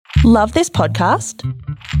Love this podcast?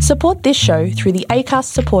 Support this show through the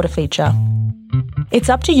Acast supporter feature. It's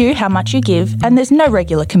up to you how much you give, and there's no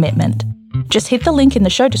regular commitment. Just hit the link in the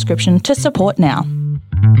show description to support now.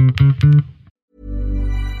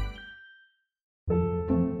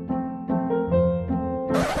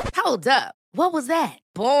 Hold up. What was that?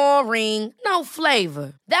 Boring. No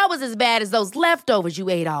flavor. That was as bad as those leftovers you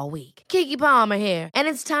ate all week. Keke Palmer here, and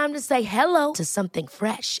it's time to say hello to something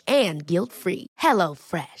fresh and guilt-free. Hello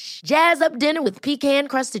Fresh. Jazz up dinner with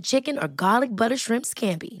pecan-crusted chicken or garlic butter shrimp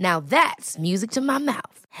scampi. Now that's music to my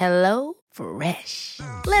mouth. Hello Fresh.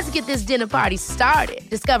 Let's get this dinner party started.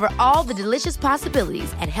 Discover all the delicious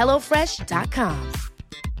possibilities at hellofresh.com.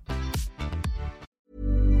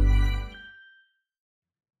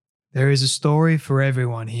 There is a story for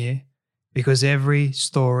everyone here because every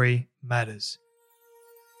story matters.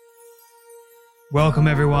 Welcome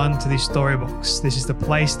everyone to the Storybox. This is the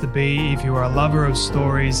place to be if you are a lover of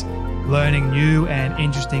stories, learning new and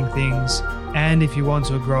interesting things, and if you want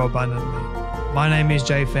to grow abundantly. My name is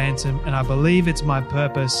Jay Phantom, and I believe it's my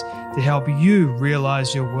purpose to help you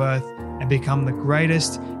realize your worth and become the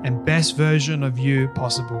greatest and best version of you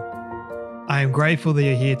possible. I am grateful that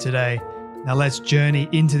you're here today. Now let's journey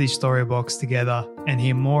into the Storybox together and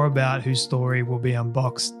hear more about whose story will be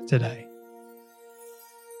unboxed today.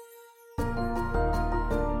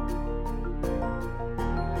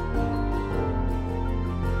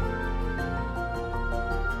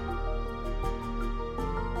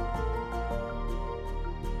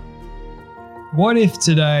 What if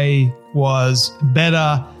today was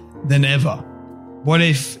better than ever? What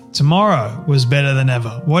if tomorrow was better than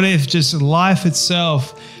ever? What if just life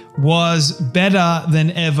itself was better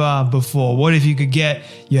than ever before? What if you could get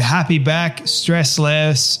your happy back, stress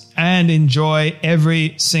less, and enjoy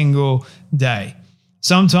every single day?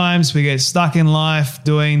 Sometimes we get stuck in life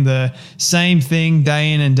doing the same thing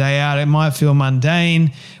day in and day out. It might feel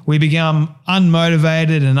mundane. We become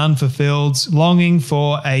unmotivated and unfulfilled, longing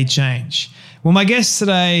for a change. Well, my guest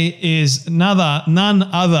today is none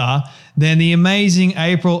other than the amazing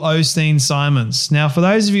April Osteen Simons. Now, for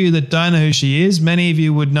those of you that don't know who she is, many of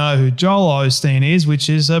you would know who Joel Osteen is, which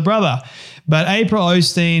is her brother. But April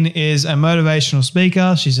Osteen is a motivational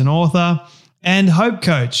speaker. She's an author and hope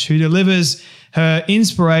coach who delivers her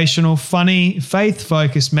inspirational, funny,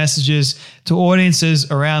 faith-focused messages to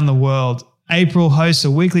audiences around the world. April hosts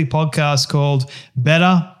a weekly podcast called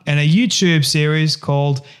Better and a YouTube series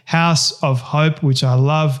called House of Hope, which I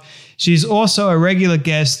love. She's also a regular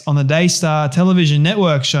guest on the Daystar television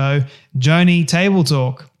network show, Joni Table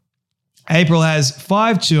Talk. April has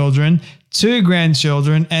 5 children, 2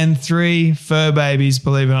 grandchildren, and 3 fur babies,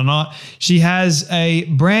 believe it or not. She has a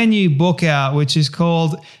brand new book out, which is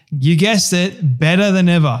called, you guessed it, Better Than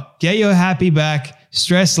Ever. Get your happy back,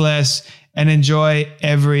 stress less, and enjoy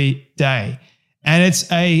every day. And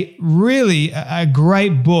it's a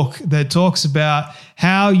great book that talks about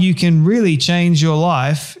how you can really change your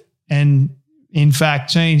life and, in fact,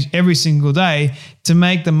 change every single day to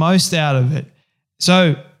make the most out of it.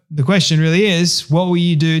 So the question really is, what will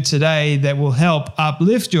you do today that will help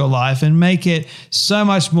uplift your life and make it so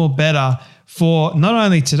much more better for not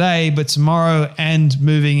only today, but tomorrow and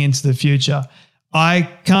moving into the future? I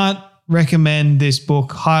can't recommend this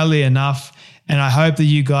book highly enough, and I hope that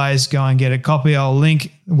you guys go and get a copy. I'll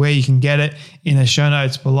link where you can get it in the show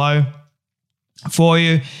notes below for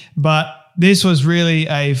you. But this was really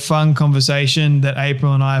a fun conversation that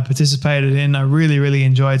April and I participated in. I really, really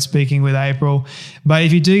enjoyed speaking with April. But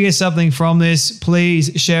if you do get something from this,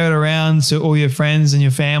 please share it around to all your friends and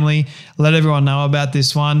your family. Let everyone know about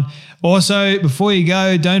this one. Also, before you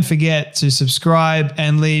go, don't forget to subscribe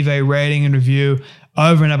and leave a rating and review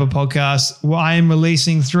over and Apple Podcasts. Well, I am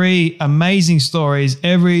releasing 3 amazing stories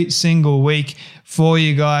every single week for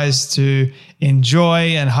you guys to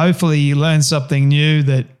enjoy, and hopefully you learn something new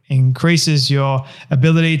that increases your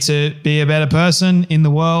ability to be a better person in the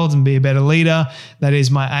world and be a better leader. That is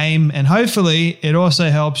my aim. And hopefully it also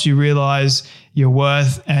helps you realize your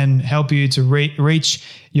worth and help you to reach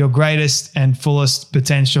your greatest and fullest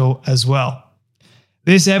potential as well.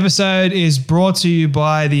 This episode is brought to you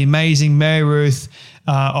by the amazing Mary Ruth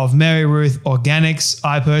of Mary Ruth Organics.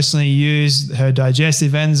 I personally use her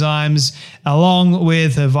digestive enzymes along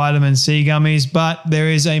with her vitamin C gummies, but there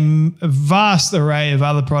is a vast array of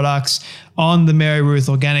other products on the Mary Ruth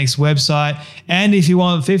Organics website. And if you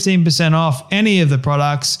want 15% off any of the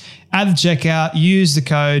products at the checkout, use the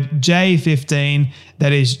code J15,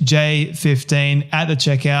 that is J15 at the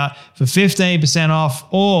checkout for 15% off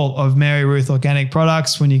all of Mary Ruth Organic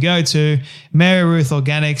products when you go to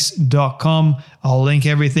maryruthorganics.com. I'll link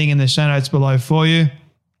everything in the show notes below for you.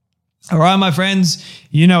 All right, my friends,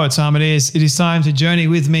 you know what time it is. It is time to journey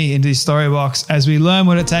with me into the story box as we learn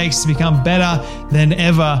what it takes to become better than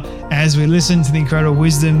ever, as we listen to the incredible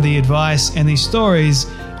wisdom, the advice, and the stories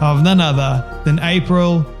of none other than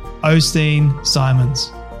April Osteen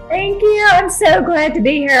Simons. Thank you. I'm so glad to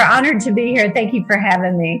be here. Honored to be here. Thank you for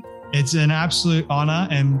having me. It's an absolute honor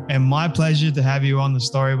and my pleasure to have you on the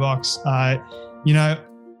story box.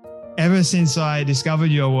 Ever since I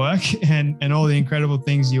discovered your work and all the incredible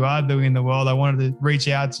things you are doing in the world, I wanted to reach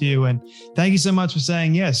out to you, and thank you so much for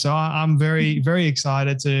saying yes. So I'm very, very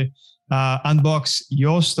excited to unbox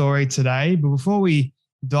your story today. But before we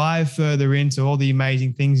dive further into all the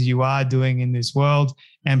amazing things you are doing in this world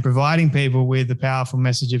and providing people with the powerful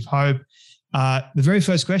message of hope, the very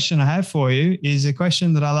first question I have for you is a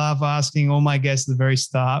question that I love asking all my guests at the very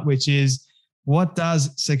start, which is, what does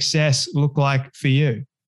success look like for you?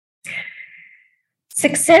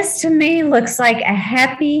 Success to me looks like a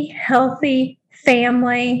happy, healthy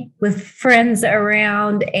family with friends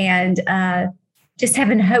around and just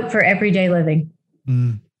having hope for everyday living.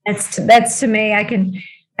 That's to me. I can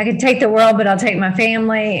take the world, but I'll take my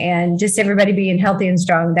family and just everybody being healthy and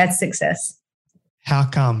strong. That's success. How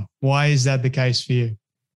come? Why is that the case for you?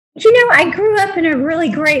 I grew up in a really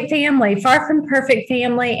great family, far from perfect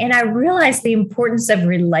family, and I realized the importance of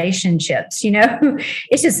relationships.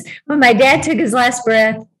 It's just when my dad took his last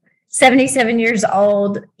breath, 77 years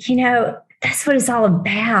old, that's what it's all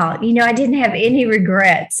about. I didn't have any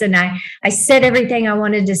regrets, and I said everything I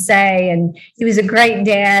wanted to say, and he was a great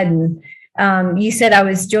dad. And you said I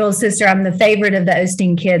was Joel's sister. I'm the favorite of the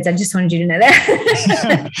Osteen kids. I just wanted you to know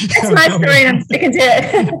that. That's my story, and I'm sticking to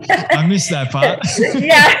it. I missed that part.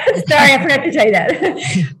 Yeah, sorry, I forgot to tell you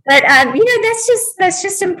that. But that's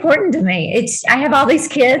just important to me. I have all these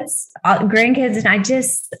kids, grandkids, and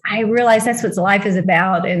I realize that's what life is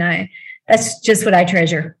about, and that's just what I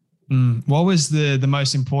treasure. What was the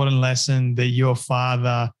most important lesson that your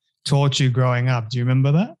father taught you growing up? Do you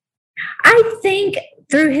remember that? I think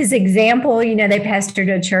through his example, they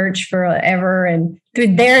pastored a church forever, and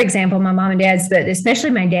through their example, my mom and dad's, but especially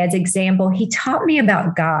my dad's example, he taught me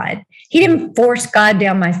about God. He didn't force God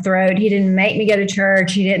down my throat. He didn't make me go to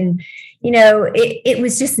church. He didn't, it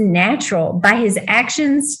was just natural by his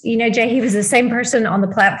actions. Jay, he was the same person on the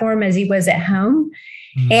platform as he was at home.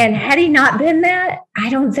 And had he not been that, I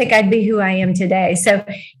don't think I'd be who I am today. So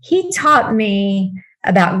he taught me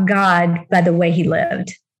about God by the way he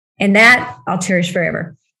lived. And that I'll cherish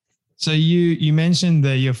forever. So you mentioned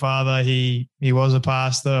that your father, he was a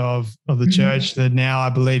pastor of the church that now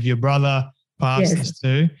I believe your brother pastors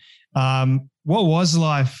too. What was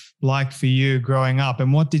life like for you growing up,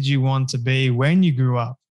 and what did you want to be when you grew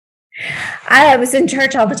up? I was in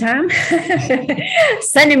church all the time.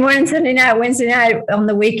 Sunday morning, Sunday night, Wednesday night, on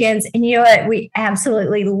the weekends. And you know what? We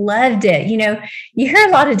absolutely loved it. You hear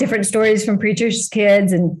a lot of different stories from preachers'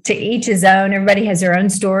 kids, and to each his own. Everybody has their own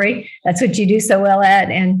story. That's what you do so well at.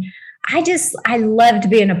 And I loved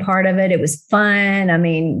being a part of it. It was fun. I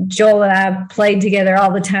mean, Joel and I played together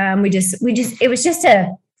all the time. It was just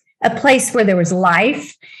a place where there was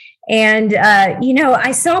life. And,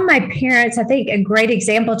 I saw my parents, I think a great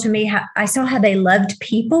example to me, I saw how they loved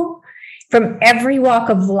people from every walk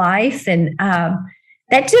of life. And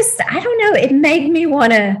that just, I don't know, it made me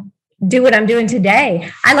want to do what I'm doing today.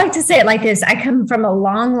 I like to say it like this. I come from a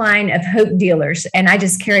long line of hope dealers, and I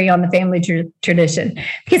just carry on the family tradition,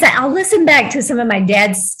 because I'll listen back to some of my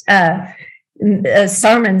dad's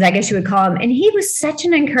sermons, I guess you would call them. And he was such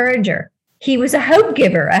an encourager. He was a hope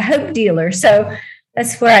giver, a hope dealer. So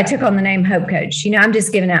that's where I took on the name Hope Coach. I'm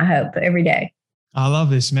just giving out hope every day. I love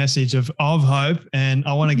this message of hope. And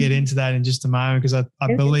I want to get into that in just a moment, because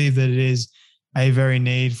I believe that it is a very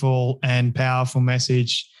needful and powerful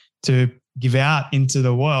message to give out into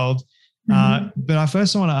the world. But I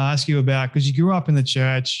first want to ask you about, because you grew up in the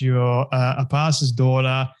church, you're a pastor's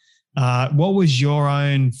daughter. What was your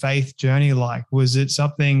own faith journey like? Was it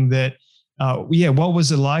something that, what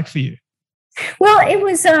was it like for you? Well, it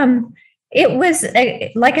was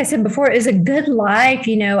like I said before, it was a good life.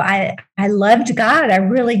 I loved God. I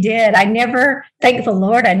really did. Thank the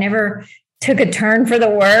Lord, I never took a turn for the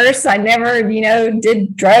worse. I never,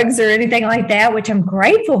 did drugs or anything like that, which I'm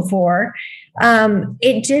grateful for.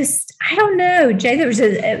 It just, I don't know, Jay,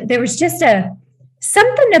 there was just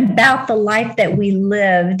something about the life that we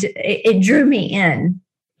lived. It drew me in.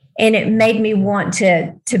 And it made me want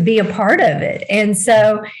to be a part of it. And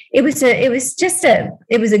so it was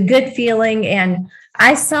a good feeling. And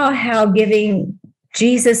I saw how giving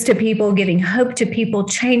Jesus to people, giving hope to people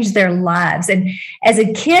changed their lives. And as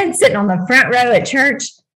a kid sitting on the front row at church,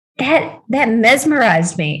 that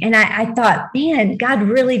mesmerized me. And I thought, man, God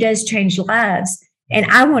really does change lives. And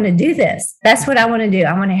I want to do this. That's what I want to do.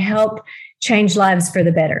 I want to help change lives for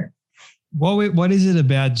the better. What is it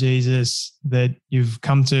about Jesus that you've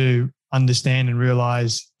come to understand and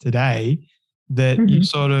realize today that you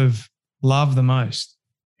sort of love the most?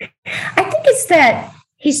 I think it's that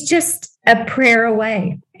he's just a prayer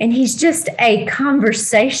away, and he's just a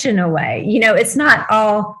conversation away. It's not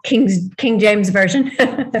all King James Version.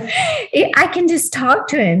 I can just talk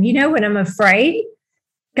to him. When I'm afraid,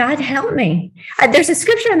 God help me. There's a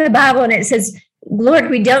scripture in the Bible, and it says, Lord,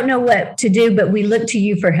 we don't know what to do, but we look to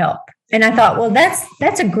you for help. And I thought, well,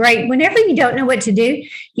 that's a great, whenever you don't know what to do,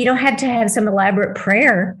 you don't have to have some elaborate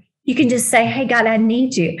prayer. You can just say, hey, God, I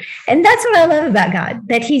need you. And that's what I love about God,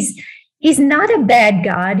 that he's not a bad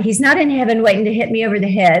God. He's not in heaven waiting to hit me over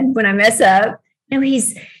the head when I mess up. No,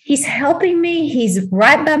 he's helping me. He's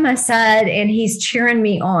right by my side, and he's cheering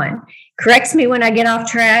me on, corrects me when I get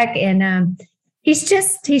off track. And he's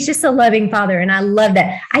just a loving father. And I love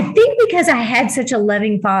that. I think because I had such a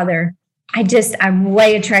loving father, I'm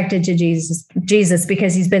way attracted to Jesus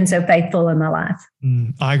because he's been so faithful in my life.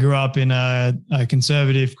 I grew up in a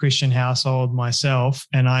conservative Christian household myself.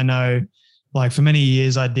 And I know, like, for many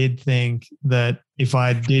years, I did think that if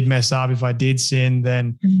I did mess up, if I did sin,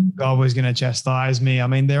 then God was going to chastise me. I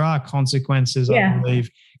mean, there are consequences, I believe,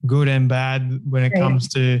 good and bad when it comes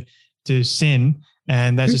to sin.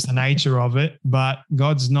 And that's just the nature of it. But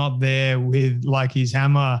God's not there with like his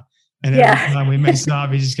hammer. And every time we mess up,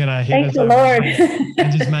 he's just going to hit us the Lord.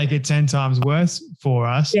 and just make it 10 times worse for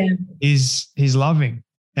us. Yeah. He's loving.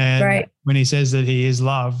 And when he says that he is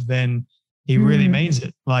love, then he really means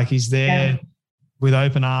it. Like, he's there with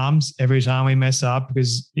open arms every time we mess up,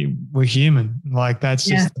 because we're human. Like, that's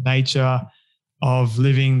just the nature of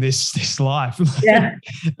living this life. Yeah,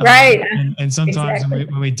 right. And sometimes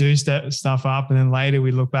when we do stuff up, and then later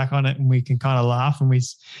we look back on it and we can kind of laugh, and we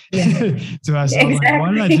to ourselves, like,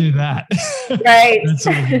 why did I do that? Right.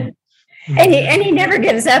 Sort of, and he never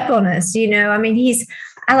gives up on us. I mean,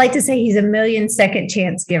 I like to say he's a 1,000,000 second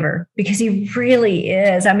chance giver, because he really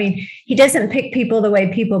is. I mean, he doesn't pick people the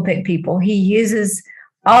way people pick people. He uses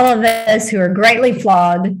all of us who are greatly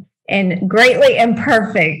flawed and greatly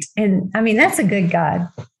imperfect. And I mean, that's a good God.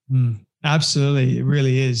 Absolutely. It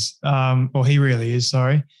really is. Or he really is,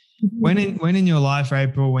 sorry. When in your life,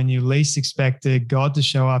 April, when you least expected God to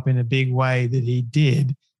show up in a big way that he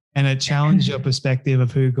did, and it challenged your perspective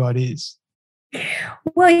of who God is?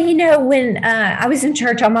 Well, when I was in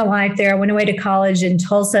church all my life there, I went away to college in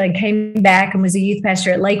Tulsa and came back and was a youth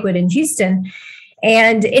pastor at Lakewood in Houston.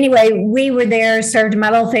 And anyway, we were there, my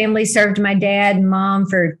little family served my dad and mom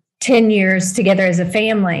for 10 years together as a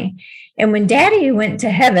family. And when Daddy went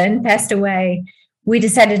to heaven, passed away, we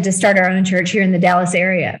decided to start our own church here in the Dallas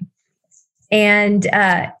area. And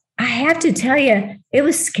I have to tell you, it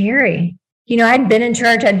was scary. I'd been in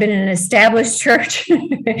church. I'd been in an established church.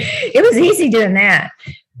 It was easy doing that.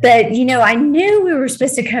 But, I knew we were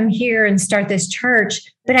supposed to come here and start this church,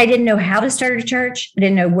 but I didn't know how to start a church. I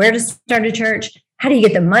didn't know where to start a church. How do you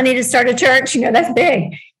get the money to start a church? That's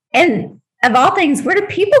big. And of all things, where do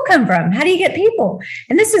people come from? How do you get people?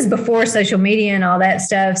 And this is before social media and all that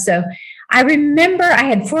stuff. So I remember I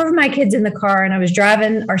had 4 of my kids in the car, and I was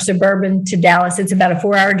driving our Suburban to Dallas. It's about a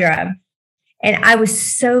 4-hour drive. And I was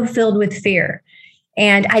so filled with fear.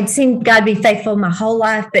 And I'd seen God be faithful my whole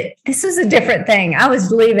life, but this was a different thing. I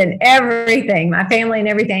was leaving everything, my family and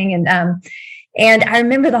everything. And I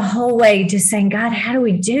remember the whole way just saying, God, how do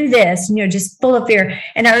we do this? Just full of fear.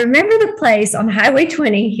 And I remember the place on Highway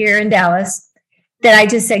 20 here in Dallas that I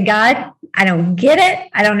just said, God, I don't get it.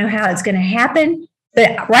 I don't know how it's going to happen.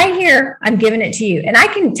 But right here, I'm giving it to you. And I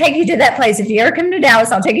can take you to that place. If you ever come to Dallas,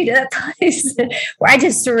 I'll take you to that place where I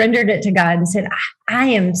just surrendered it to God and said, I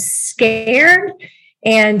am scared,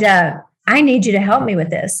 and I need you to help me with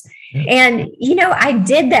this. Yeah. And, I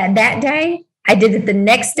did that day. I did it the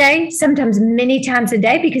next day, sometimes many times a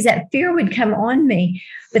day, because that fear would come on me.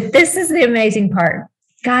 But this is the amazing part.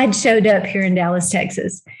 God showed up here in Dallas,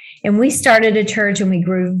 Texas. And we started a church, and we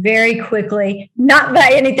grew very quickly, not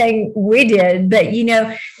by anything we did, but,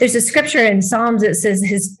 there's a scripture in Psalms that says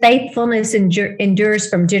his faithfulness endures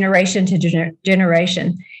from generation to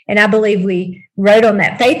generation. And I believe we rode on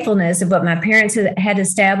that faithfulness of what my parents had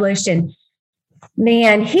established. And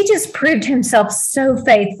man, he just proved himself so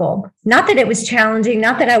faithful. Not that it was challenging,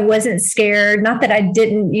 not that I wasn't scared, not that I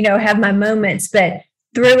didn't, have my moments, but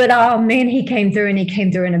through it all, man, he came through, and he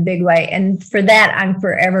came through in a big way. And for that, I'm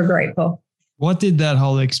forever grateful. What did that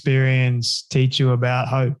whole experience teach you about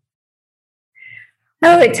hope?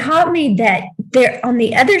 Oh, it taught me that there, on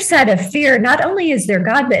the other side of fear, not only is there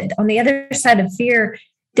God, but on the other side of fear,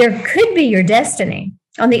 there could be your destiny.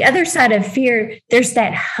 On the other side of fear, there's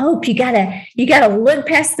that hope. You gotta look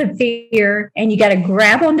past the fear and you gotta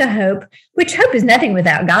grab onto hope, which hope is nothing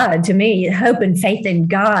without God to me, hope and faith in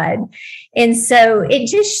God. And so it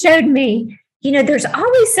just showed me, there's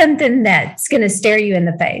always something that's going to stare you in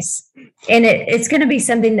the face. And it's going to be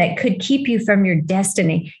something that could keep you from your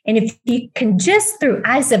destiny. And if you can just, through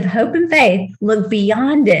eyes of hope and faith, look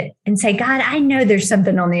beyond it and say, God, I know there's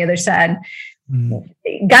something on the other side.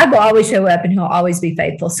 God will always show up and he'll always be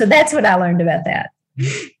faithful. So that's what I learned about that.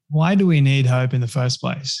 Why do we need hope in the first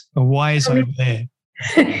place? Or why is hope there?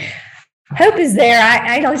 Hope is there.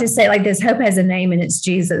 I'll just say it like this. Hope has a name and it's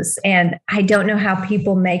Jesus. And I don't know how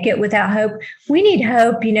people make it without hope. We need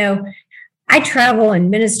hope. I travel and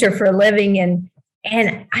minister for a living.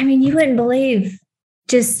 And I mean, you wouldn't believe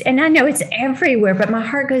and I know it's everywhere, but my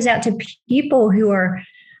heart goes out to people who are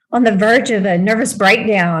on the verge of a nervous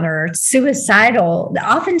breakdown or suicidal.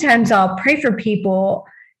 Oftentimes I'll pray for people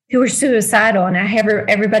who are suicidal and I have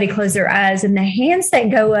everybody close their eyes, and the hands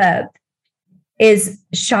that go up is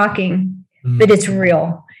shocking, but it's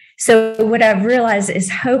real. So what I've realized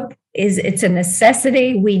is hope it's a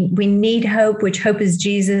necessity. We need hope, which hope is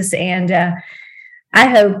Jesus. And I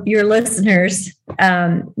hope your listeners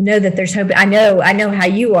know that there's hope. I know how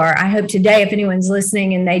you are. I hope today, if anyone's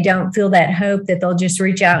listening and they don't feel that hope, that they'll just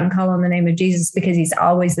reach out and call on the name of Jesus, because he's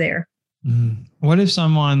always there. What if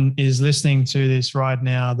someone is listening to this right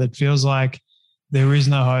now that feels like there is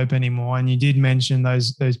no hope anymore? And you did mention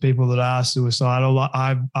those people that are suicidal.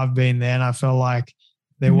 I've been there, and I felt like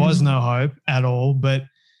there was no hope at all. But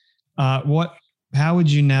how would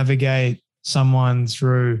you navigate someone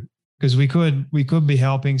through? Because we could be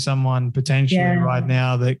helping someone potentially right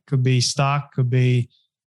now that could be stuck, could be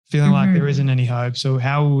feeling like there isn't any hope. So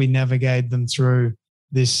how will we navigate them through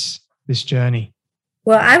this journey?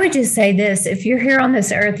 Well, I would just say this. If you're here on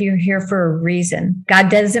this earth, you're here for a reason. God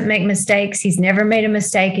doesn't make mistakes. He's never made a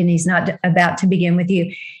mistake, and he's not about to begin with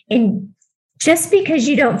you. And just because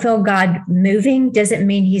you don't feel God moving doesn't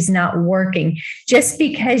mean he's not working. Just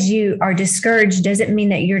because you are discouraged doesn't mean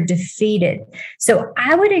that you're defeated. So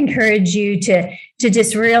I would encourage you to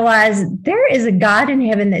just realize there is a God in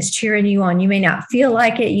heaven that's cheering you on. You may not feel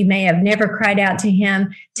like it. You may have never cried out to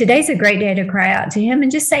him. Today's a great day to cry out to him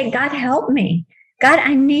and just say, God, help me. God,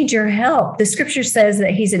 I need your help. The scripture says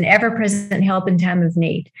that he's an ever-present help in time of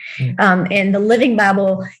need. In the Living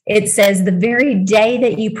Bible, it says the very day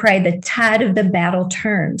that you pray, the tide of the battle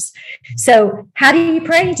turns. So how do you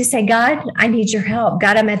pray? You just say, God, I need your help.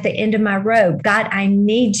 God, I'm at the end of my rope. God, I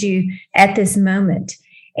need you at this moment.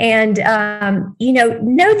 And,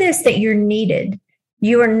 know this, that you're needed.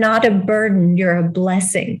 You are not a burden. You're a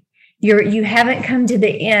blessing. You haven't come to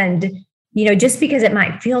the end. Just because it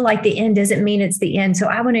might feel like the end doesn't mean it's the end. So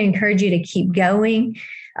I want to encourage you to keep going.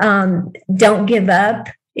 Don't give up.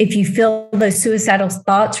 If you feel those suicidal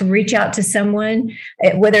thoughts, reach out to someone,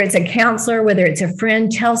 whether it's a counselor, whether it's a friend.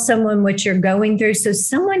 Tell someone what you're going through so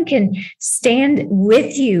someone can stand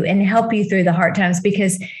with you and help you through the hard times.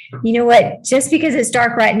 Because you know what? Just because it's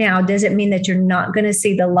dark right now doesn't mean that you're not going to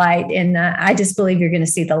see the light. And I just believe you're going to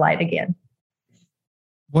see the light again.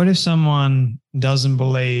 What if someone doesn't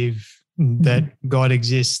believe that God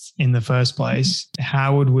exists in the first place?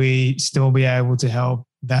 How would we still be able to help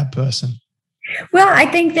that person? Well, I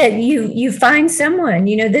think that you find someone,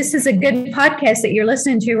 this is a good podcast that you're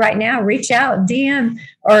listening to right now. Reach out, DM,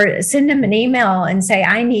 or send them an email and say,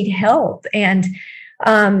 I need help. And,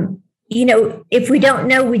 if we don't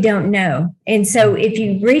know, we don't know. And so if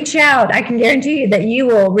you reach out, I can guarantee you that you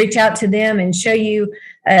will reach out to them and show you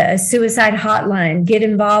a suicide hotline. Get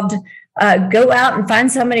involved. Go out and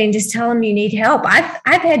find somebody and just tell them you need help.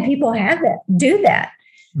 I've had people do that.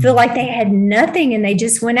 Feel like they had nothing and they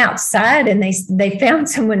just went outside and they found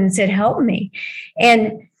someone and said, help me.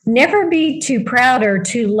 And never be too proud or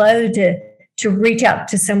too low to reach out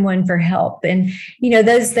to someone for help. And,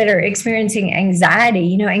 those that are experiencing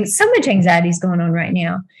anxiety, so much anxiety is going on right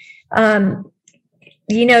now.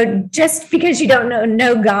 Just because you don't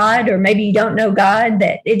know God, or maybe you don't know God,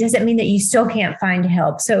 that it doesn't mean that you still can't find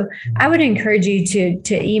help. So I would encourage you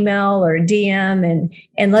to email or DM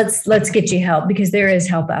and let's get you help, because there is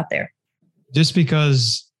help out there. Just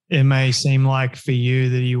because it may seem like for you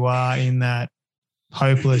that you are in that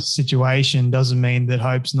hopeless situation doesn't mean that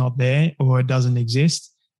hope's not there or it doesn't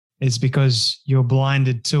exist. It's because you're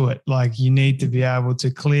blinded to it. Like, you need to be able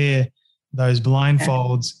to clear those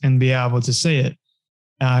blindfolds and be able to see it.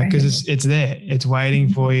 Because it's there, it's waiting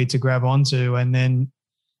for you to grab onto. And then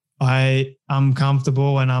I'm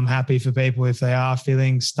comfortable and I'm happy for people if they are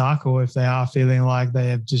feeling stuck or if they are feeling like they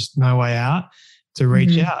have just no way out to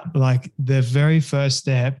reach out. Like the very first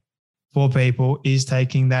step for people is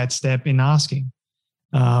taking that step in asking.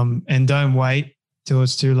 And don't wait till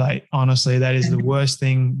it's too late. Honestly, that is the worst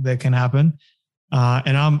thing that can happen.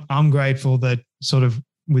 And I'm grateful that sort of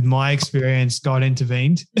with my experience, God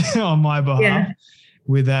intervened on my behalf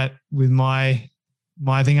with my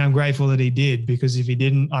thing. I'm grateful that he did, because if he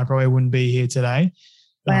didn't, I probably wouldn't be here today.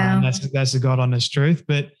 Wow. That's the God honest truth.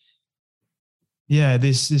 But yeah,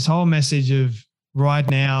 this whole message of right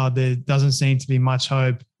now, there doesn't seem to be much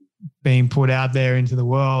hope being put out there into the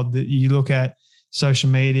world. That you look at social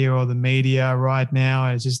media or the media right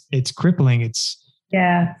now, it's crippling. It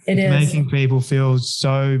is making people feel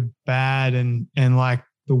so bad and like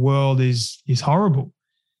the world is horrible.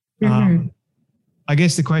 I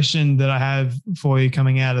guess the question that I have for you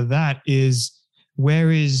coming out of that is,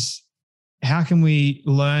 how can we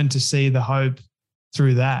learn to see the hope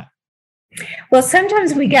through that? Well,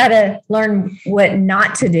 sometimes we got to learn what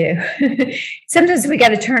not to do. Sometimes we got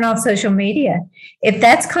to turn off social media. If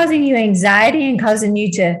that's causing you anxiety and causing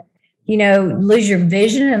you to, lose your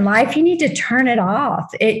vision in life, you need to turn it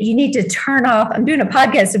off. You need to turn off. I'm doing a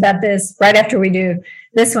podcast about this right after we do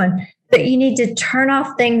this one, but you need to turn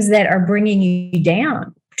off things that are bringing you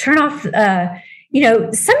down. Turn off,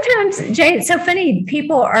 sometimes, Jay, it's so funny.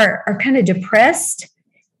 People are kind of depressed.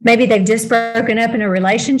 Maybe they've just broken up in a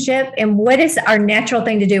relationship. And what is our natural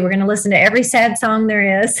thing to do? We're going to listen to every sad song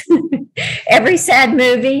there is, every sad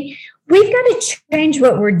movie. We've got to change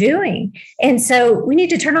what we're doing. And so we need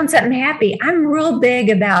to turn on something happy. I'm real big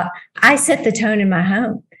about, I set the tone in my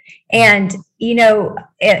home. And,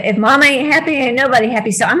 if mom ain't happy, ain't nobody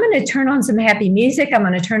happy. So I'm going to turn on some happy music. I'm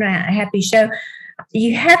going to turn on a happy show.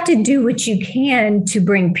 You have to do what you can to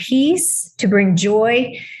bring peace, to bring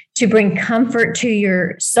joy, to bring comfort to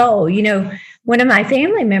your soul. One of my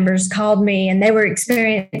family members called me and they were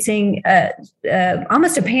experiencing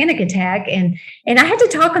almost a panic attack. And I had to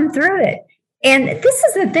talk them through it. And this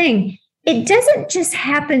is the thing. It doesn't just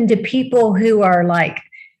happen to people who are like,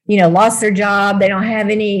 lost their job. They don't have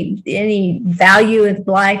any value in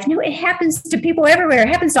life. No, it happens to people everywhere. It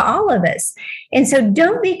happens to all of us. And so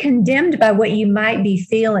don't be condemned by what you might be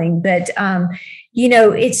feeling. But,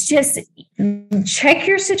 it's just check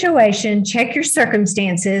your situation, check your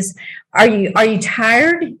circumstances. Are you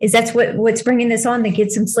tired? Is that's what's bringing this on? Then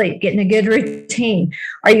get some sleep, getting a good routine.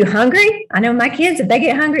 Are you hungry? I know my kids, if they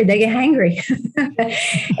get hungry, they get hangry.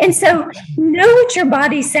 And so know what your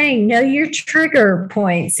body's saying, know your trigger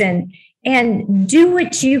points and do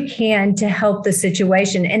what you can to help the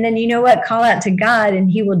situation. And then, call out to God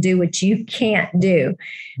and he will do what you can't do.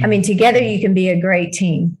 I mean, together you can be a great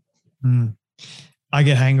team. Mm. I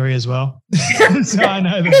get hangry as well. So I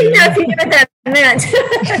know I didn't know if you knew what that meant.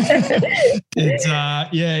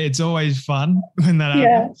 It's always fun when that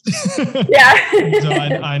happens. So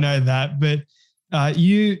I know that. But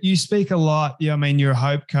you speak a lot. You're a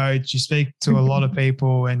hope coach. You speak to a lot of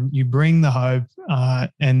people and you bring the hope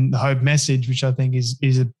and the hope message, which I think is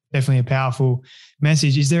definitely a powerful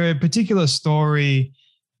message. Is there a particular story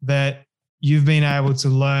that you've been able to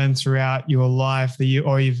learn throughout your life that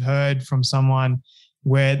you've heard from someone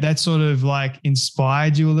where that sort of like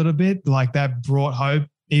inspired you a little bit, like that brought hope,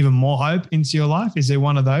 even more hope into your life? Is there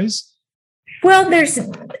one of those? Well, there's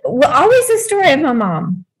always the story of my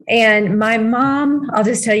mom. And my mom, I'll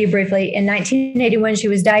just tell you briefly, in 1981, she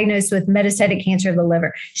was diagnosed with metastatic cancer of the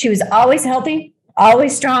liver. She was always healthy,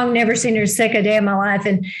 always strong, never seen her sick a day in my life.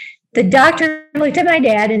 And the doctor looked at my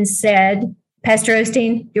dad and said, Pastor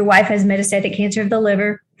Osteen, your wife has metastatic cancer of the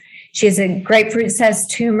liver. She has a grapefruit-sized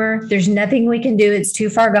tumor. There's nothing we can do. It's too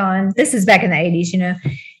far gone. This is back in the 80s,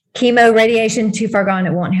 chemo, radiation, too far gone.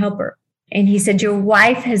 It won't help her. And he said, your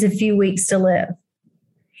wife has a few weeks to live.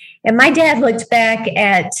 And my dad looked back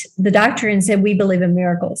at the doctor and said, we believe in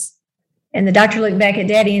miracles. And the doctor looked back at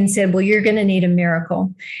Daddy and said, well, you're going to need a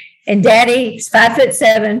miracle. And Daddy, he's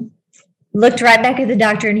 5'7", looked right back at the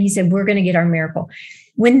doctor and he said, we're going to get our miracle.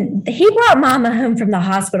 When he brought Mama home from the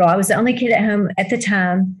hospital, I was the only kid at home at the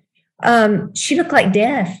time. She looked like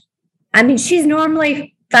death. I mean, she's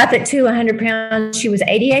normally 5'2", 100 pounds. She was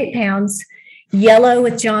 88 pounds, yellow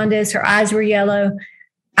with jaundice. Her eyes were yellow.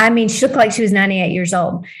 I mean, she looked like she was 98 years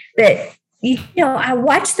old. But, I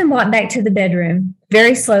watched them walk back to the bedroom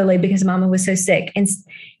very slowly because Mama was so sick.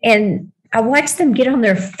 And I watched them get on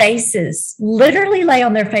their faces, literally lay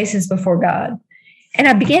on their faces before God. And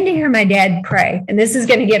I began to hear my dad pray. And this is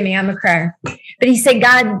going to get me, I'm a crier. But he said,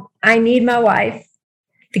 God, I need my wife.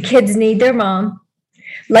 The kids need their mom.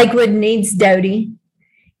 Lakewood needs Dodie.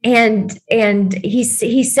 And he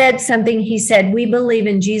said something. He said, "We believe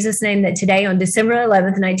in Jesus' name that today, on December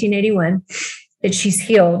 11th, 1981, that she's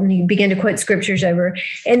healed." And he began to quote scriptures over.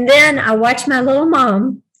 And then I watched my little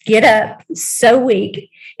mom get up, so weak,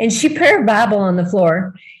 and she put her Bible on the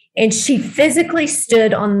floor, and she physically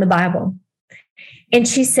stood on the Bible. And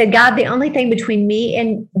she said, "God, the only thing between me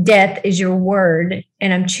and death is your word,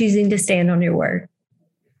 and I'm choosing to stand on your word."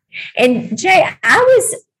 And Jay,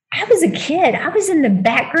 I was a kid. I was in the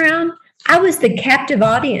background. I was the captive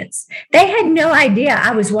audience. They had no idea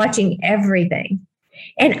I was watching everything.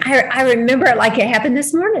 And I remember it like it happened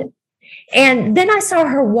this morning. And then I saw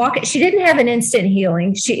her walk. She didn't have an instant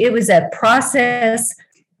healing. It was a process.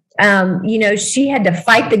 She had to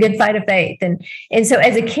fight the good fight of faith. And so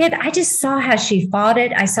as a kid, I just saw how she fought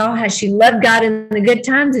it. I saw how she loved God in the good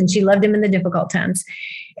times and she loved him in the difficult times.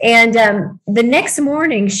 And the next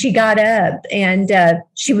morning she got up and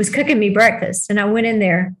she was cooking me breakfast. And I went in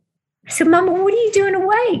there. I said, "Mama, what are you doing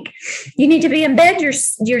awake? You need to be in bed.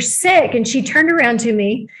 You're sick." And she turned around to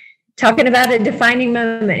me, talking about a defining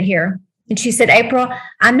moment here. And she said, "April,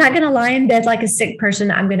 I'm not going to lie in bed like a sick person.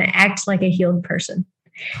 I'm going to act like a healed person."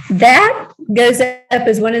 That goes up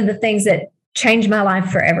as one of the things that changed my life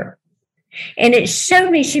forever. And it showed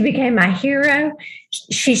me she became my hero.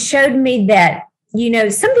 She showed me that,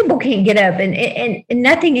 some people can't get up, and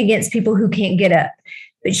nothing against people who can't get up.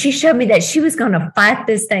 But she showed me that she was going to fight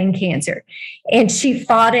this thing, cancer. And she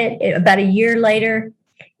fought it. About a year later,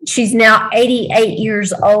 she's now 88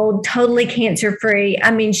 years old, totally cancer-free.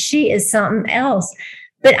 I mean, she is something else.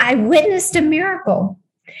 But I witnessed a miracle.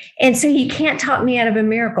 And so you can't talk me out of a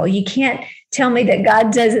miracle. You can't tell me that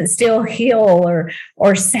God doesn't still heal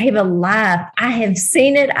or save a life. I have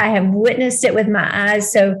seen it. I have witnessed it with my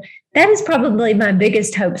eyes. So that is probably my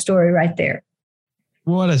biggest hope story right there.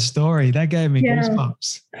 What a story. That gave me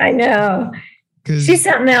goosebumps. I know. She's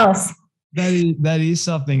something else. That is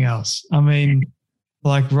something else. I mean,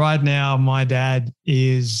 like right now, my dad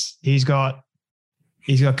he's got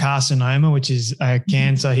carcinoma, which is a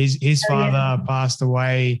cancer. His father passed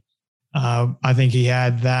away. I think he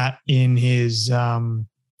had that in his, I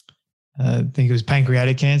think it was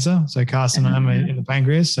pancreatic cancer. So carcinoma in the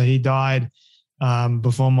pancreas. So he died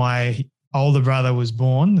before my older brother was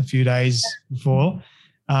born, a few days before.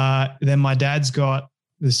 Then my dad's got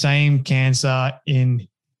the same cancer in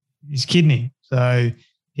his kidney. So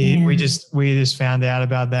we just found out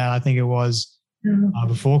about that. I think it was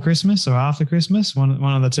before Christmas or after Christmas, one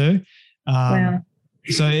of the two. Wow.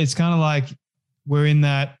 So it's kind of like we're in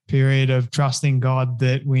that period of trusting God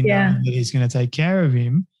that we know that he's going to take care of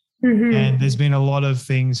him. Mm-hmm. And there's been a lot of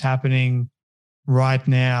things happening right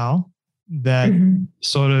now that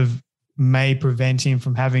sort of may prevent him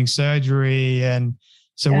from having surgery. And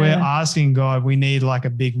so we're asking God, we need like a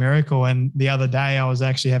big miracle. And the other day I was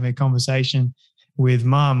actually having a conversation with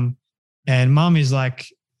Mum, and Mum is like,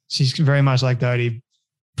 she's very much like Dodie,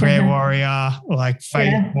 prayer warrior, like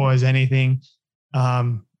faith more as anything.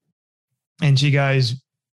 And she goes,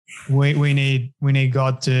 we need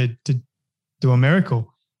God to do a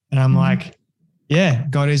miracle. And I'm like, yeah,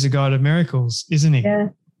 God is a God of miracles, isn't he? Yeah.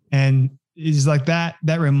 And it's like that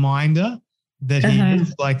reminder that he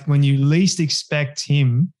is, like when you least expect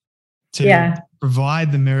him to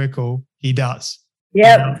provide the miracle, he does.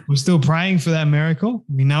 Yeah. We're still praying for that miracle.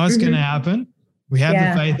 We know it's going to happen. We have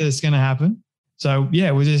the faith that it's going to happen. So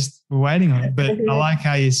we're waiting on it. But I like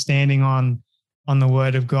how you're standing on the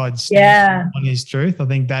word of God, on his truth. I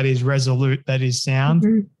think that is resolute, that is sound,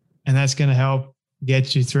 and that's going to help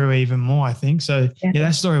get you through even more, I think. So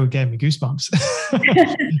that story gave me goosebumps.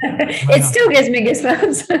 It still gives me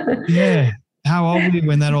goosebumps. Yeah. How old were you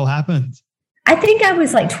when that all happened? I think I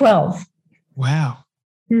was like 12. Wow.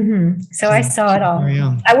 Mm-hmm. So I saw it all. Very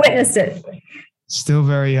young. I witnessed it. Still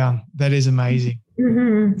very young. That is amazing.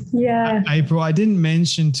 Mm-hmm. Yeah. April, I didn't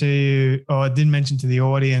mention to you, or I didn't mention to the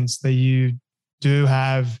audience that you do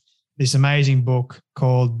have this amazing book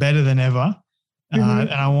called Better Than Ever. And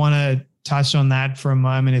I want to touch on that for a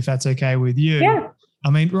moment, if that's okay with you. Yeah.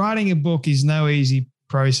 I mean, writing a book is no easy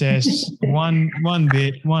process, one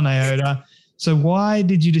bit, one iota. So why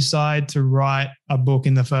did you decide to write a book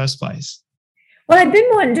in the first place? Well, I've been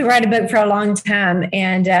wanting to write a book for a long time.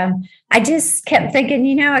 And I just kept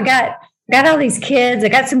thinking, I got all these kids. I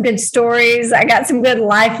got some good stories. I got some good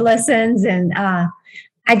life lessons. And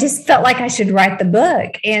I just felt like I should write the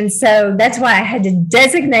book. And so that's why I had to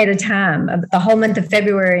designate a time, the whole month of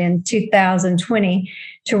February in 2020,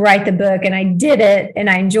 to write the book. And I did it and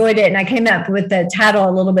I enjoyed it. And I came up with the title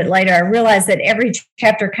a little bit later. I realized that every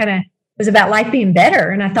chapter kind of was about life being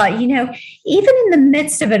better. And I thought, even in the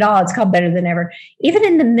midst of it all, it's called Better Than Ever. Even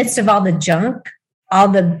in the midst of all the junk, all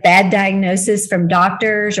the bad diagnosis from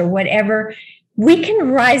doctors or whatever, we can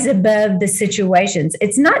rise above the situations.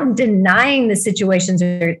 It's not denying the situations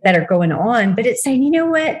that are going on, but it's saying, you know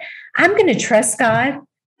what? I'm going to trust God.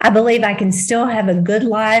 I believe I can still have a good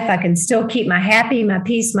life. I can still keep my happy, my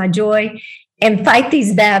peace, my joy, and fight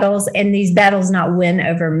these battles, and these battles not win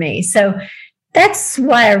over me. So that's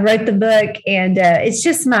why I wrote the book. And it's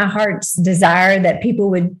just my heart's desire that people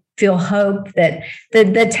would feel hope. That the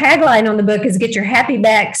tagline on the book is get your happy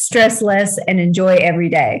back, stress less, and enjoy every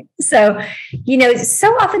day. So, so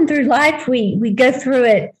often through life, we go through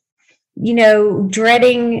it,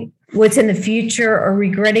 dreading what's in the future or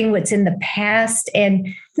regretting what's in the past. And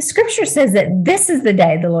the scripture says that this is the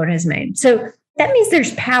day the Lord has made. So that means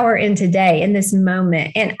there's power in today, in this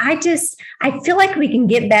moment. And I feel like we can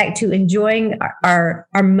get back to enjoying our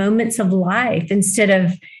moments of life instead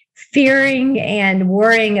of fearing and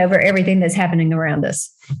worrying over everything that's happening around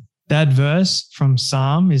us. That verse from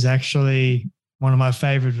Psalm is actually one of my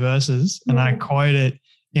favorite verses, and I quote it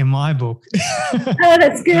in my book. Oh,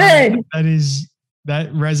 that's good.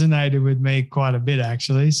 That resonated with me quite a bit,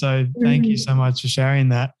 actually. So thank you so much for sharing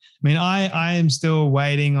that. I mean, I am still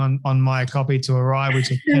waiting on my copy to arrive,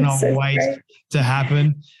 which I cannot wait to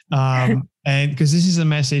happen. And because this is a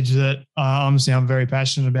message that obviously I'm very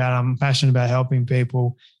passionate about. I'm passionate about helping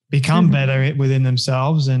people become better within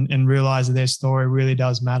themselves and realize that their story really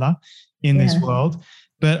does matter in this world.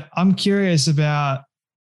 But I'm curious about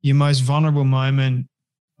your most vulnerable moment,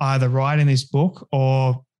 either writing this book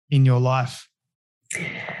or in your life.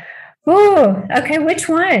 Oh, okay. Which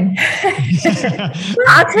one? Well,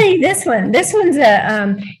 I'll tell you this one. This one's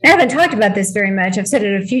I haven't talked about this very much. I've said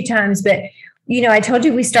it a few times, but I told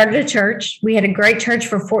you we started a church. We had a great church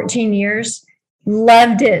for 14 years.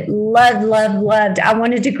 Loved it. Loved. I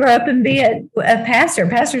wanted to grow up and be a pastor.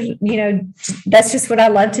 Pastors, that's just what I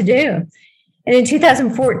love to do. And in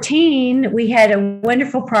 2014, we had a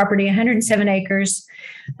wonderful property, 107 acres,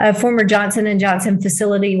 a former Johnson & Johnson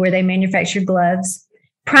facility where they manufactured gloves,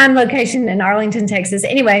 prime location in Arlington, Texas.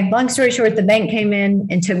 Anyway, long story short, the bank came in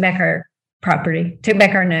and took back our property, took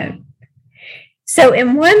back our note. So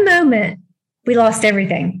in one moment, we lost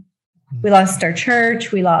everything. We lost our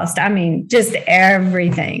church. We lost, just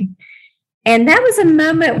everything. And that was a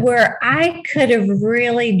moment where I could have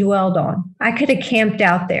really dwelled on. I could have camped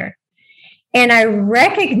out there. And I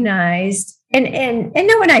recognized, and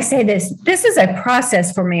know when I say this is a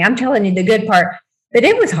process for me. I'm telling you the good part, but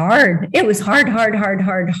it was hard. It was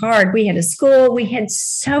hard. We had a school. We had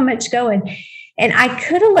so much going. And I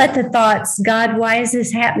could have let the thoughts, God, why is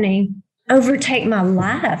this happening, overtake my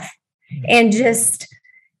life and just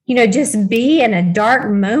be in a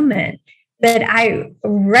dark moment. But I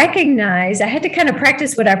recognized I had to kind of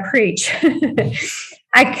practice what I preach.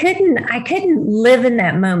 I couldn't live in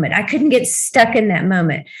that moment. I couldn't get stuck in that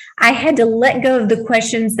moment. I had to let go of the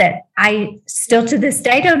questions that I still to this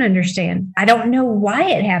day don't understand. I don't know why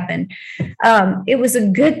it happened. It was a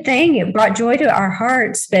good thing. It brought joy to our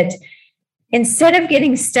hearts. But instead of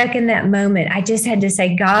getting stuck in that moment, I just had to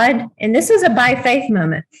say, God, and this was a by faith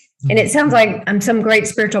moment. And it sounds like I'm some great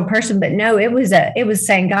spiritual person, but no, it was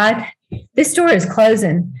saying, God, this door is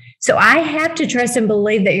closing. So I have to trust and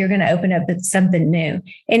believe that you're going to open up something new.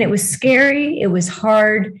 And it was scary. It was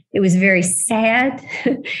hard. It was very sad.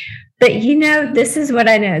 But this is what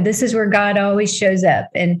I know. This is where God always shows up.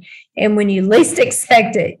 And when you least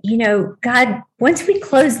expect it, God, once we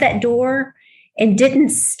closed that door and didn't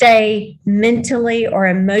stay mentally or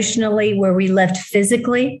emotionally where we left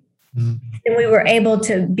physically, and we were able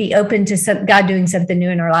to be open to God doing something new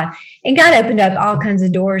in our life. And God opened up all kinds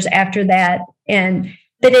of doors after that.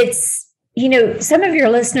 But it's, some of your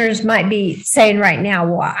listeners might be saying right now,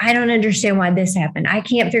 well, I don't understand why this happened. I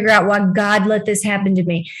can't figure out why God let this happen to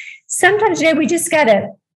me. Sometimes, we just got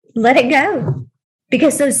to let it go,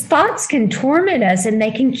 because those thoughts can torment us and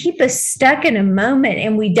they can keep us stuck in a moment,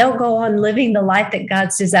 and we don't go on living the life that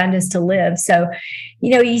God's designed us to live. So,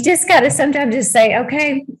 you just got to sometimes just say,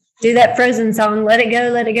 okay, do that Frozen song, let it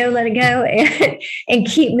go, and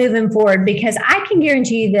keep moving forward. Because I can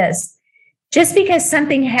guarantee you this, just because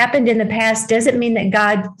something happened in the past doesn't mean that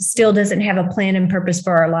God still doesn't have a plan and purpose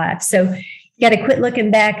for our life. So you got to quit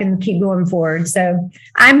looking back and keep going forward. So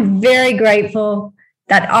I'm very grateful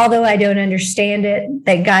that although I don't understand it,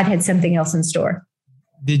 that God had something else in store.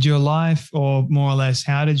 Did your life, or more or less,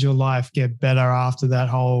 how did your life get better after that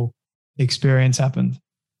whole experience happened?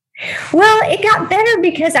 It got better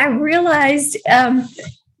because I realized,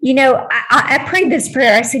 I prayed this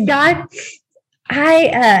prayer. I said, God,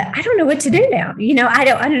 I don't know what to do now. I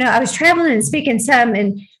don't know. I was traveling and speaking some,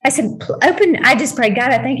 and I said, open. I just prayed,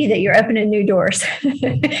 God, I thank you that you're opening new doors. You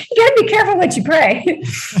got to be careful what you pray.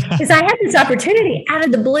 Because I had this opportunity out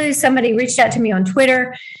of the blue. Somebody reached out to me on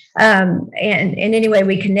Twitter. And anyway,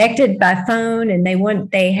 we connected by phone, and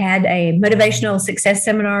they had a motivational success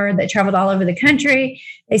seminar that traveled all over the country.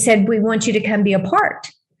 They said, we want you to come be a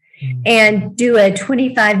part and do a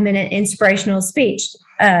 25-minute inspirational speech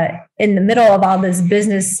in the middle of all this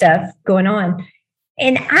business stuff going on.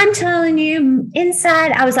 And I'm telling you,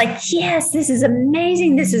 inside, I was like, yes, this is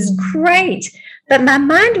amazing. This is great. But my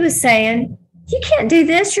mind was saying, you can't do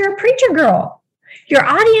this. You're a preacher girl. Your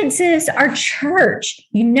audiences are church.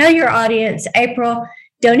 You know your audience, April.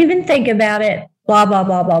 Don't even think about it. Blah, blah,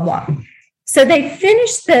 blah, blah, blah. So they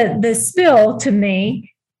finished the spiel to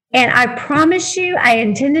me. And I promise you, I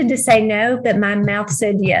intended to say no, but my mouth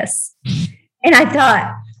said yes. And I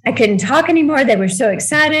thought, I couldn't talk anymore. They were so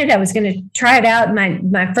excited. I was going to try it out,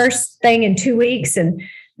 my first thing in 2 weeks, and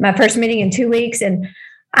my first meeting in 2 weeks. And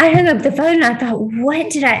I hung up the phone, and I thought,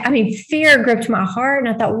 fear gripped my heart.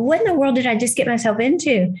 And I thought, what in the world did I just get myself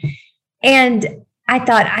into? And I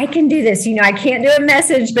thought, I can do this. I can't do a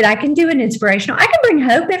message, but I can do an inspirational. I can bring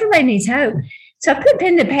hope. Everybody needs hope. So I put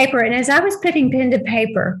pen to paper. And as I was putting pen to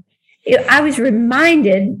paper, I was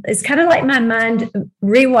reminded, it's kind of like my mind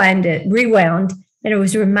rewound. And I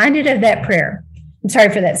was reminded of that prayer. I'm sorry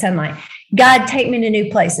for that sunlight. God, take me to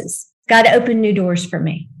new places. God, open new doors for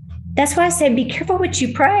me. That's why I said, be careful what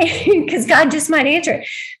you pray, because God just might answer it.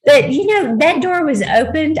 But, that door was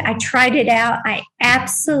opened. I tried it out. I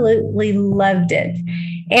absolutely loved it.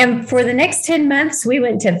 And for the next 10 months, we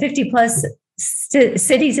went to 50 plus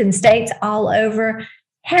cities and states all over,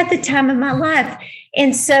 had the time of my life.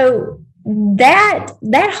 And so that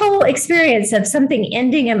whole experience of something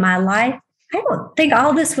ending in my life, I don't think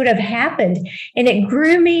all this would have happened. And it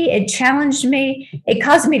grew me. It challenged me. It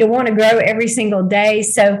caused me to want to grow every single day.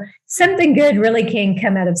 So something good really can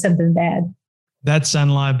come out of something bad. That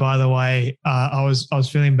sunlight, by the way, I was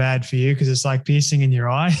feeling bad for you because it's like piercing in your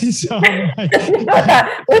eyes. So like, should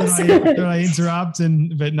I interrupt?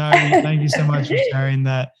 But no, thank you so much for sharing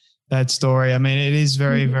that story. I mean, it is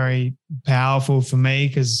very, very powerful for me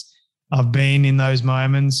because I've been in those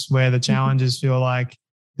moments where the challenges feel like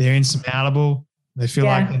they're insurmountable. They feel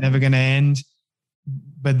like they're never going to end.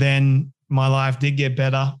 But then my life did get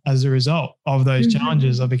better as a result of those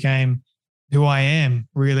challenges. I became who I am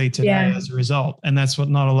really today as a result. And that's what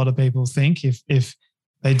not a lot of people think. If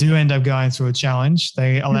they do end up going through a challenge,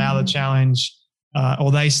 they allow the challenge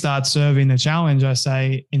or they start serving the challenge. I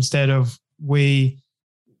say, instead of we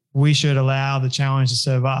should allow the challenge to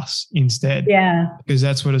serve us instead. Yeah. Because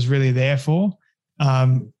that's what it's really there for.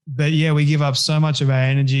 But we give up so much of our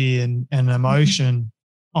energy and emotion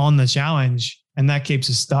on the challenge, and that keeps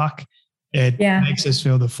us stuck. It makes us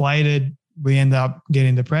feel deflated. We end up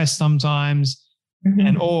getting depressed sometimes,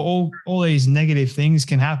 and all these negative things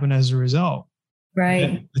can happen as a result.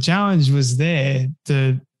 Right. But the challenge was there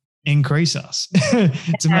to increase us,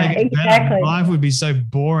 to make it better. Life would be so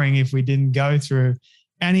boring if we didn't go through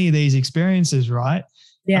any of these experiences, right?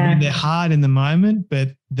 Yeah. I mean, they're hard in the moment, but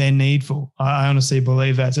they're needful. I honestly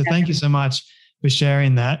believe that. So thank you so much for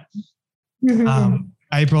sharing that.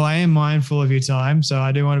 April, I am mindful of your time, so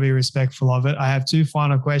I do want to be respectful of it. I have 2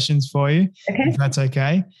 final questions for you, if that's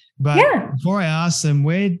okay. But before I ask them,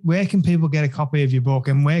 where can people get a copy of your book,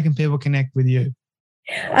 and where can people connect with you?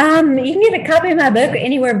 You can get a copy of my book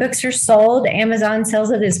anywhere books are sold. Amazon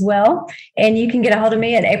sells it as well. And you can get a hold of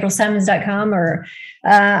me at aprilsimons.com, or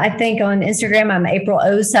I think on Instagram, I'm April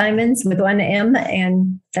O. Simons with 1 M,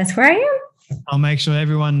 and that's where I am. I'll make sure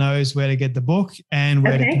everyone knows where to get the book and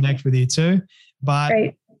where to connect with you too.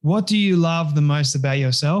 But what do you love the most about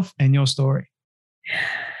yourself and your story?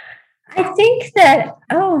 I think that,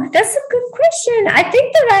 that's a good question. I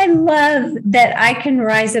think that I love that I can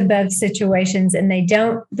rise above situations, and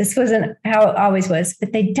this wasn't how it always was,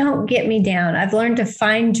 but they don't get me down. I've learned to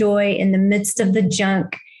find joy in the midst of the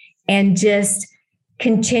junk and just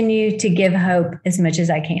continue to give hope as much as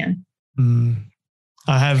I can.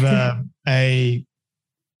 I have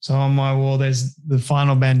so on my wall, there's the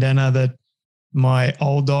final bandana that my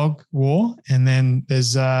old dog wore, and then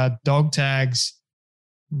there's dog tags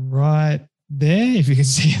right there, if you can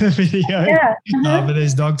see the video. But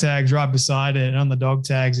there's dog tags right beside it, and on the dog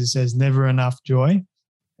tags it says "Never Enough Joy."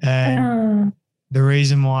 And the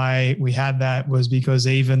reason why we had that was because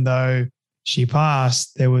even though she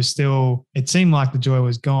passed, there was still, it seemed like the joy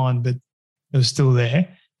was gone, but it was still there.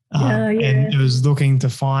 And it was looking to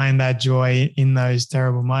find that joy in those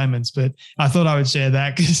terrible moments. But I thought I would share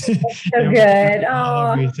that because so good.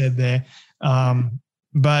 We said there.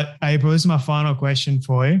 But April, this is my final question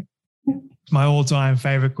for you. my all-time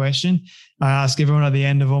favorite question I ask everyone at the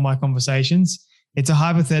end of all my conversations. It's a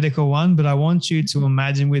hypothetical one, but I want you to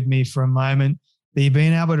imagine with me for a moment that you've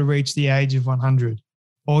been able to reach the age of 100.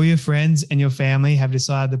 All your friends and your family have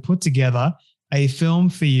decided to put together a film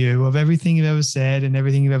for you of everything you've ever said and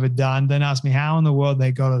everything you've ever done. Don't ask me how in the world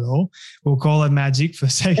they got it all. We'll call it magic for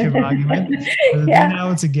sake of argument. But they've been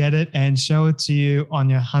able to get it and show it to you on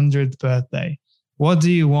your 100th birthday. What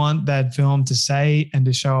do you want that film to say and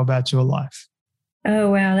to show about your life?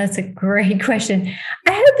 Oh, wow. That's a great question.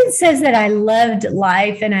 I hope it says that I loved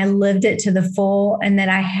life and I lived it to the full, and that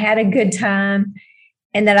I had a good time,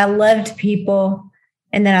 and that I loved people,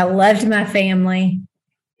 and that I loved my family,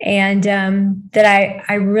 and that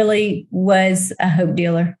I really was a hope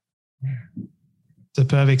dealer. It's a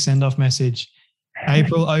perfect send-off message.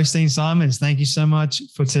 April Osteen Simons, thank you so much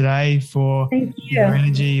for today, for your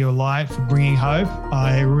energy, your light, for bringing hope.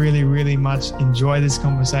 I really, really much enjoy this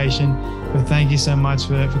conversation, but thank you so much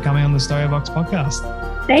for coming on the Storybox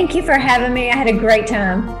podcast. Thank you for having me. I had a great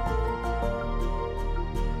time.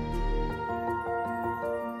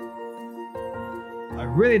 I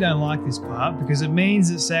really don't like this part because it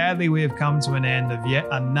means that sadly we have come to an end of yet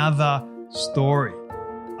another story.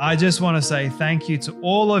 I just want to say thank you to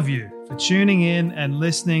all of you for tuning in and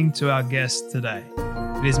listening to our guest today.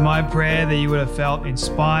 It is my prayer that you would have felt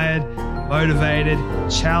inspired, motivated,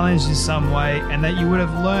 challenged in some way, and that you would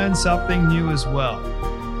have learned something new as well.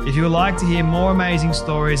 If you would like to hear more amazing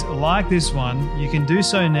stories like this one, you can do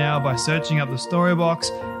so now by searching up the Storybox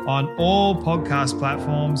on all podcast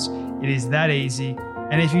platforms. It is that easy.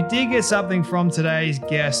 And if you did get something from today's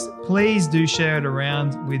guest, please do share it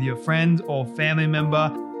around with your friend or family member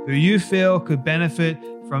who you feel could benefit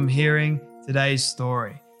from hearing today's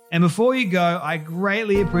story. And before you go, I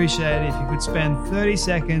greatly appreciate it if you could spend 30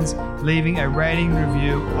 seconds leaving a rating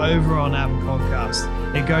review over on Apple Podcasts.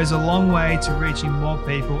 It goes a long way to reaching more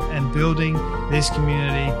people and building this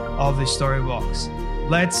community of the Storybox.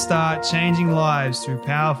 Let's start changing lives through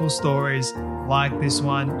powerful stories like this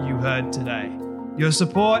one you heard today. Your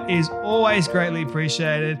support is always greatly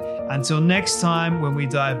appreciated. Until next time, when we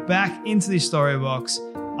dive back into the Storybox,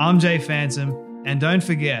 I'm Jay Phantom, and don't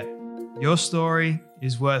forget, your story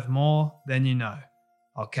is worth more than you know.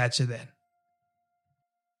 I'll catch you then.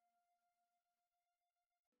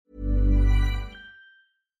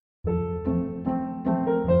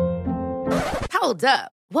 Hold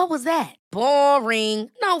up. What was that? Boring.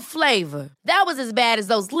 No flavor. That was as bad as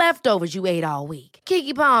those leftovers you ate all week.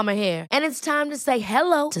 Keke Palmer here, and it's time to say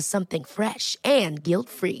hello to something fresh and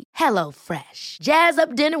guilt-free. Hello Fresh. Jazz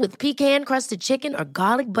up dinner with pecan-crusted chicken or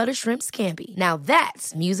garlic butter shrimp scampi. Now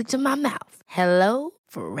that's music to my mouth. Hello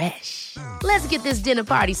Fresh. Let's get this dinner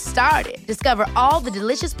party started. Discover all the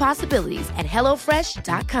delicious possibilities at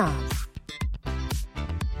HelloFresh.com.